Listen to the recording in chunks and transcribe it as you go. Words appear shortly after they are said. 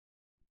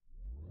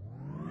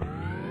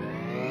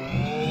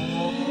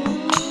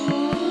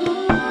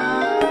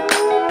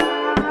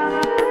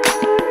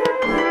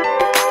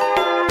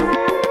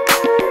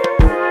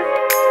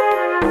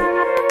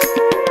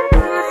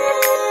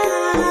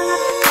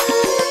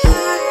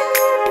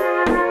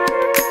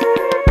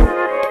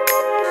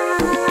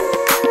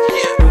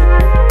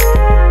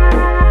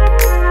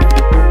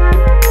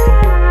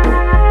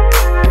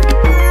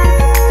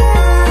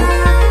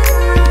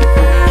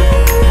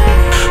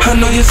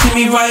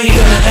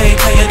every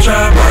time you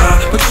drive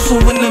by. But you so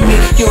into me,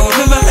 you don't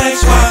never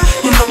ask why.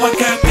 You know I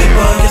got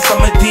paper, yes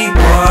I'm a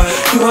DBoy.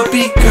 You a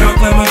BGirl,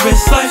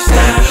 glamorous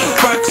lifestyle.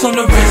 Rocks on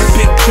the wrist,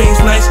 big dreams,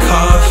 nice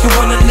car. You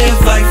wanna live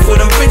life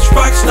with a rich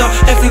rockstar.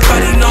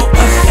 Everybody know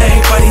us,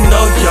 everybody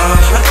know y'all.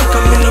 I think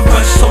I'm in a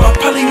rush, so I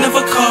probably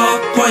never call.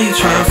 Why you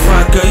tryna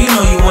front, girl? You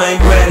know you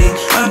ain't ready.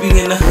 I be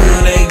in the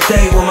hood every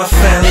day with my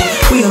family.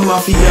 We a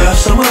mafia,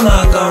 so my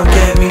love gon'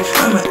 get me.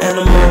 I'm an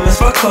animal,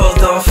 miss my clothes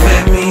don't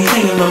fit me.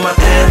 Hanging on my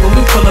ass when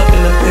we pull up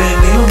in the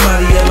Bentley.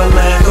 Nobody ever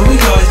laugh, cause we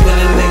always been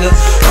a nigga.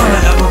 All I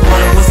ever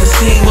wanted was to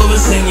see what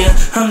was in ya.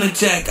 I'm the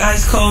Jack,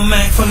 ice cold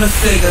Mack from the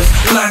Figgas.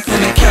 Locked in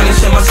the cali,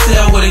 share my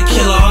cell with a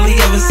killer. Only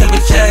ever said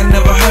with Jack,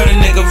 never heard a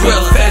nigga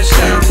real. Fat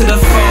shout to the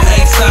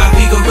 4XI,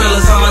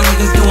 BGirls. All my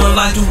niggas doing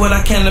life, do what I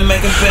can to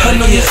make it better. I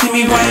know you see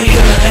me right here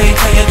every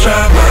time you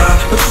drive by.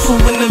 But you so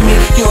into me,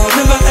 you don't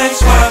never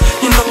ask why.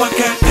 You know I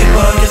got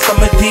paper, yes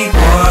I'm a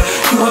DBoy.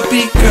 You a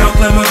BGirl,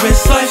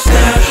 glamorous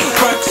lifestyle.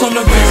 Rocks on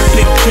the wrist,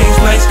 big dreams,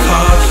 nice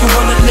cars. You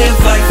wanna live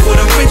life with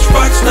a rich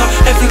rockstar.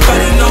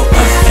 Everybody know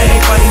us,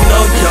 everybody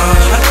know y'all.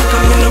 I think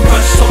I'm in a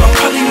rush, so I'll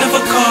probably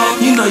never call.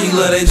 You know you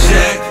love that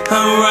Jack,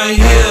 I'm right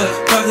here.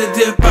 About to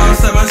dip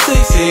outside my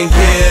 16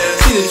 gear.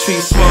 See the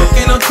tree smoke,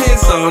 ain't no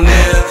tents on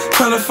there.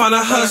 Tryna find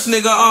a hush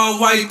nigga, all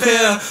white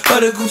pair.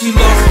 But the Gucci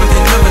lost, but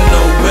they never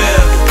know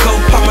where. Go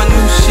pop my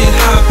new shit,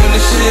 hop in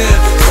the shit.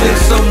 Sing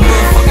so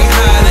motherfucking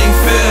high, it ain't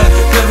fair.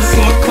 Never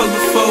seen my clothes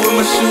before with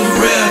my shoes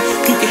rare.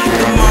 You can hit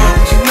them all,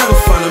 but you never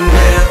find them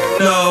there.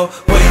 No,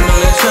 waiting on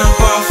that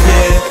jump off,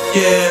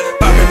 yeah.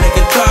 Pop a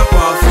nigga drop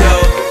off,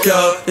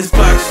 yo. This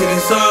block shit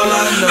is all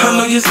I know. I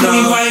know you see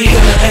me right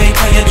here every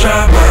time you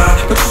drive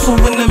by. But you so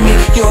into me,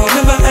 you don't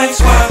never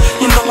ask why.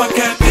 You know I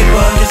got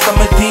paper, yes I'm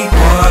a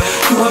DBoy.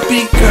 You a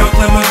BGirl,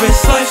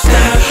 glamorous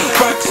lifestyle.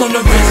 Rocks on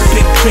the wrist,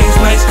 big dreams,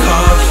 nice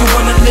cars. You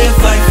wanna live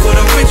life with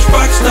a rich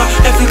rockstar.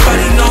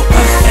 Everybody know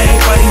us,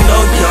 everybody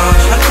know y'all.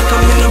 I think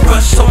I'm in a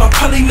rush, so I'll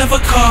probably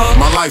never call.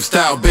 My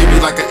lifestyle, baby,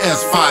 like a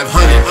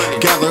S500.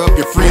 Gather up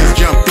your friends,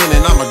 jump in,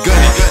 and I'ma gun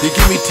it. You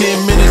give me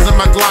 10 minutes and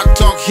my Glock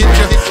talk hit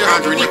ya.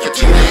 100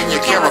 nicotine in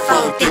your camera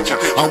phone picture.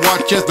 I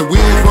watch as the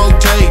wheels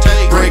rotate,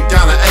 break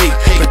down to 8.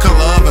 The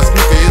color of a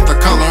sneaker is the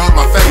color of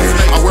my face.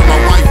 I wear my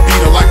wife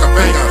beater like a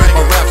banker.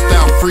 My rap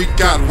style freak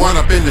got one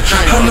up in the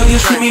chamber. I know you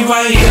see me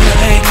right here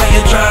every time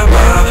you drive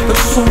by. But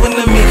you so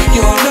into me,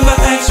 you don't never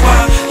ask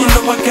why. You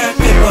know I got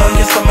paper,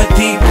 yes I'm a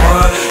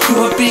DBoy. You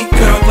a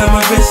BGirl,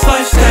 glamorous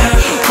lifestyle.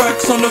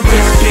 Rocks on the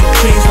wrist, big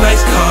dreams,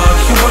 nice cars.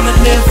 You wanna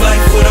live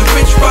life with a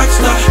rich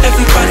rockstar.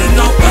 Everybody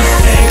know